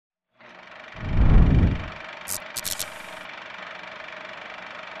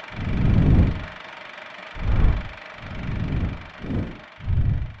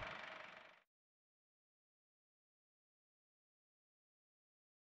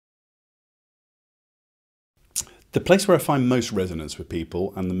The place where I find most resonance with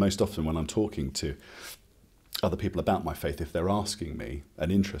people, and the most often when I'm talking to other people about my faith, if they're asking me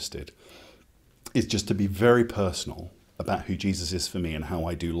and interested, is just to be very personal about who Jesus is for me and how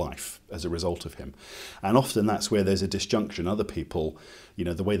I do life as a result of him. And often that's where there's a disjunction. Other people, you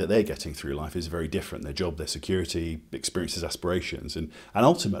know, the way that they're getting through life is very different. Their job, their security, experiences, aspirations. And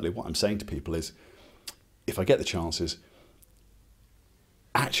ultimately what I'm saying to people is, if I get the chances,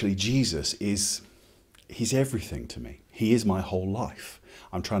 actually Jesus is, he's everything to me. He is my whole life.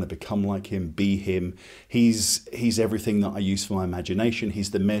 I'm trying to become like him, be him. He's everything that I use for my imagination.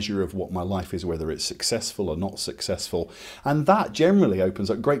 He's the measure of what my life is, whether it's successful or not successful. And that generally opens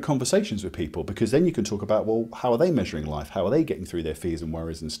up great conversations with people, because then you can talk about, well, how are they measuring life? How are they getting through their fears and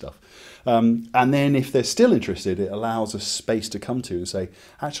worries and stuff? And then if they're still interested, it allows a space to come to and say,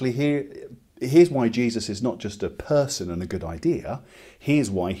 actually, here's why Jesus is not just a person and a good idea. Here's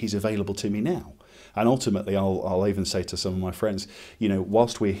why he's available to me now. And ultimately, I'll even say to some of my friends, you know,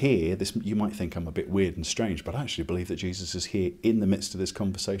 whilst we're here, you might think I'm a bit weird and strange, but I actually believe that Jesus is here in the midst of this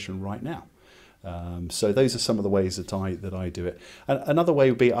conversation right now. So those are some of the ways that I do it. And another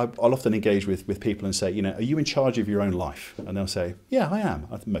way would be, I'll often engage with people and say, you know, are you in charge of your own life? And they'll say, yeah, I am.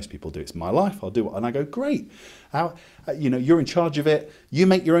 I think most people do. It's my life. I'll do it. And I go, great. How, you know, you're in charge of it. You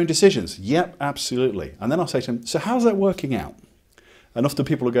make your own decisions. Yep, absolutely. And then I'll say to them, so how's that working out? And often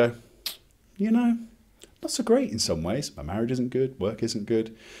people will go, you know, not so great in some ways. My marriage isn't good, work isn't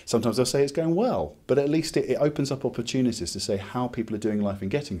good. Sometimes they'll say it's going well, but at least it opens up opportunities to say how people are doing life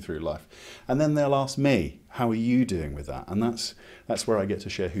and getting through life. And then they'll ask me, how are you doing with that? And that's where I get to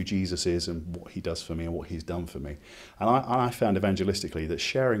share who Jesus is and what he does for me and what he's done for me. And I found evangelistically that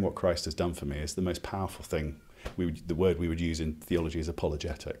sharing what Christ has done for me is the most powerful thing. The word we would use in theology is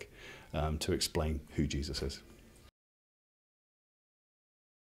apologetic, to explain who Jesus is.